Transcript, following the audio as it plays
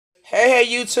Hey,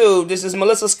 YouTube, this is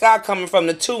Melissa Scott coming from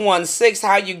the 216.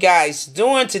 How you guys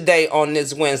doing today on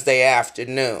this Wednesday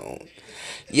afternoon?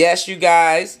 Yes, you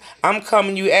guys, I'm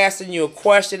coming you asking you a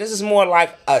question. This is more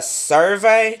like a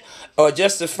survey or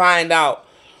just to find out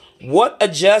what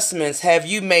adjustments have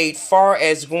you made far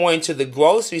as going to the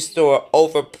grocery store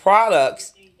over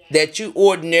products that you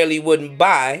ordinarily wouldn't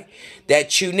buy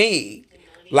that you need.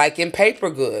 Like in paper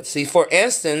goods. See, for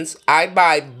instance, I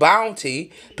buy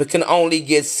Bounty, but can only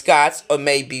get Scott's or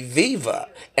maybe Viva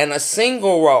and a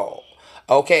single roll.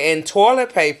 Okay, in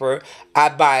toilet paper, I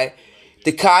buy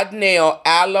the Cottonelle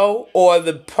Aloe or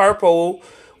the purple,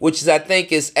 which is I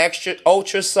think is extra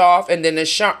ultra soft, and then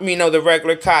the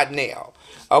regular Cottonelle.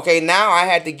 Okay, now I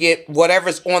had to get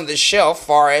whatever's on the shelf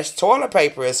far as toilet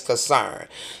paper is concerned.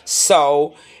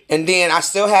 So, and then I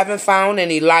still haven't found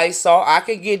any Lysol. I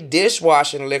could get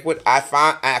dishwashing liquid.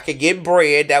 I could get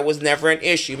bread. That was never an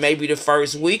issue. Maybe the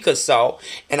first week or so.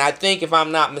 And I think if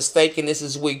I'm not mistaken, this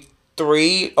is week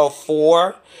 3 or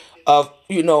 4 of,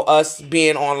 us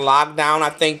being on lockdown. I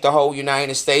think the whole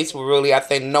United States will really, I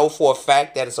think, know for a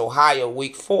fact that it's Ohio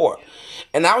week 4.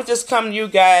 And I was just coming to you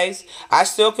guys. I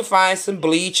still can find some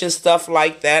bleach and stuff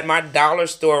like that. My dollar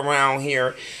store around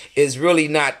here is really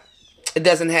not, it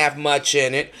doesn't have much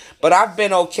in it. But I've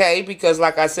been okay because,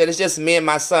 like I said, it's just me and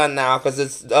my son now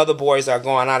because the other boys are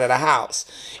going out of the house.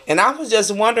 And I was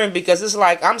just wondering because it's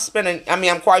like I'm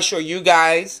quite sure you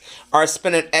guys are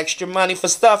spending extra money for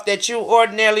stuff that you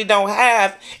ordinarily don't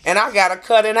have. And I got to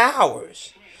cut in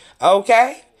hours.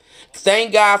 Okay?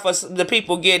 Thank God for the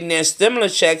people getting their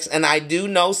stimulus checks, and I do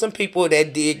know some people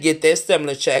that did get their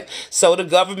stimulus check. So the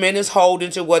government is holding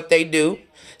to what they do.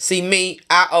 See, me,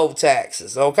 I owe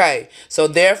taxes, okay? So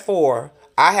therefore,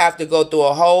 I have to go through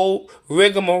a whole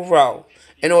rigmarole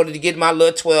in order to get my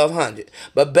little $1,200.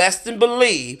 But best to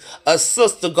believe, a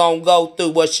sister gonna go through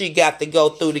what she got to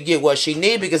go through to get what she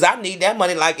need because I need that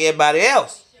money like everybody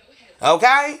else,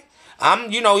 okay?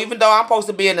 Even though I'm supposed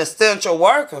to be an essential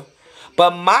worker,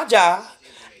 but my job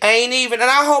ain't even, and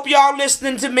I hope y'all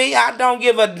listening to me. I don't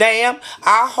give a damn.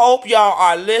 I hope y'all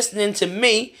are listening to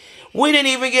me. We didn't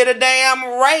even get a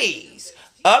damn raise.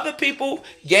 Other people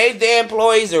gave their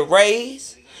employees a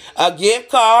raise, a gift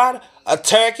card, a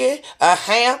turkey, a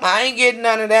ham. I ain't getting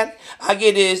none of that. I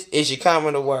get is you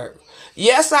coming to work?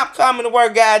 Yes, I'm coming to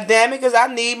work, goddammit, because I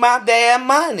need my damn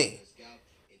money.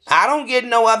 I don't get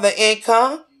no other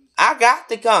income. I got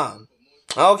to come.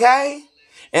 Okay?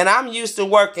 And I'm used to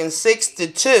working 6 to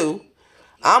 2.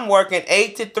 I'm working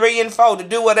 8 to 3 and 4 to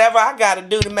do whatever I got to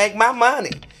do to make my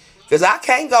money. Because I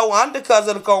can't go under because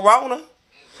of the corona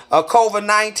or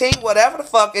COVID-19, whatever the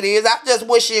fuck it is. I just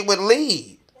wish it would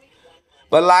leave.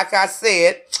 But like I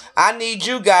said, I need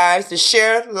you guys to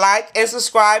share, like, and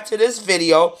subscribe to this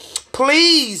video.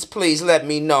 Please, please let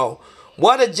me know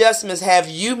what adjustments have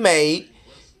you made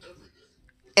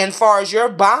as far as your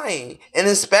buying, and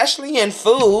especially in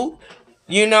food.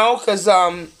 Because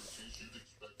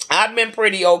I've been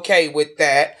pretty okay with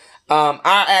that.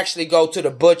 I actually go to the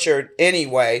butcher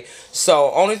anyway.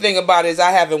 So only thing about it is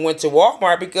I haven't went to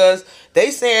Walmart because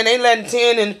they saying they letting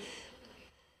 10 and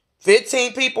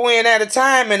 15 people in at a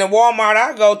time. And the Walmart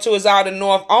I go to is out in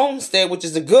North Olmsted, which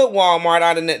is a good Walmart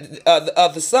out in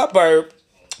the suburb.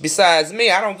 Besides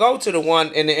me, I don't go to the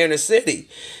one in the inner city.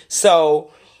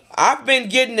 So I've been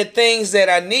getting the things that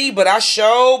I need, but I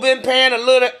sure been paying a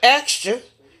little extra.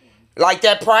 Like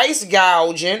that price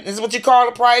gouging. Is what you call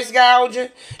it, price gouging?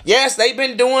 Yes, they've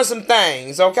been doing some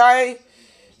things, okay?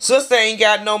 Sister ain't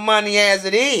got no money as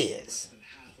it is.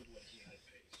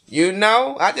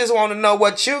 I just want to know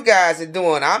what you guys are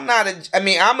doing.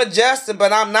 I'm adjusting,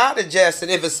 but I'm not adjusting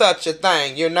if it's such a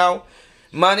thing,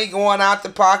 Money going out the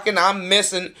pocket, I'm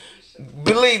missing,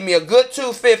 believe me, a good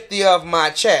 $250 of my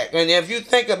check. And if you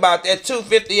think about that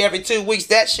 $250 every 2 weeks,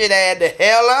 that shit add the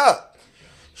hell up.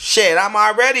 Shit, I'm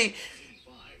already,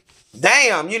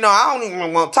 damn, I don't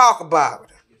even want to talk about it.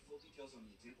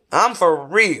 I'm for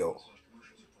real.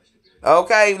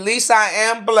 Okay, at least I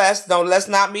am blessed. Let's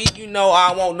not I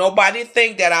don't want nobody to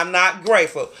think that I'm not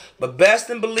grateful. But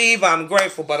best and believe I'm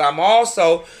grateful. But I'm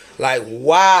also like,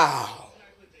 wow.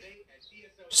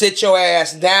 Sit your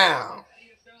ass down.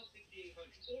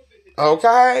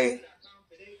 Okay?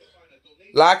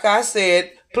 Like I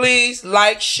said, please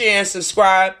like, share, and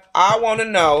subscribe. I want to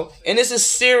know, and this is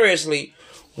seriously,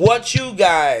 what you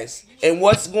guys and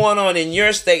what's going on in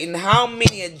your state and how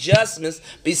many adjustments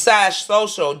besides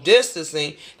social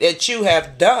distancing that you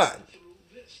have done.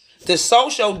 The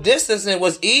social distancing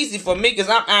was easy for me because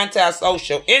I'm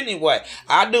anti-social anyway.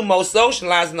 I do more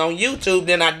socializing on YouTube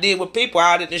than I did with people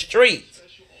out in the streets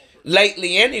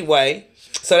lately anyway.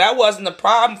 So that wasn't a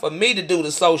problem for me to do the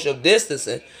social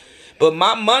distancing. But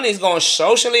my money's going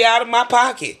socially out of my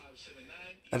pocket.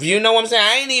 If you know what I'm saying,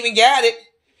 I ain't even got it.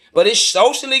 But it's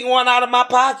socially going out of my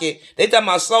pocket. They talking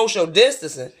about social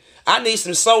distancing. I need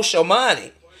some social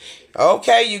money.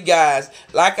 Okay, you guys.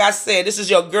 Like I said, this is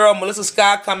your girl, Melissa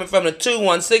Scott, coming from the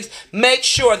 216. Make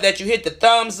sure that you hit the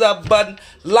thumbs up button,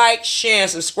 like, share, and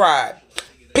subscribe.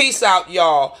 Peace out,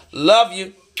 y'all. Love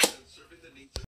you.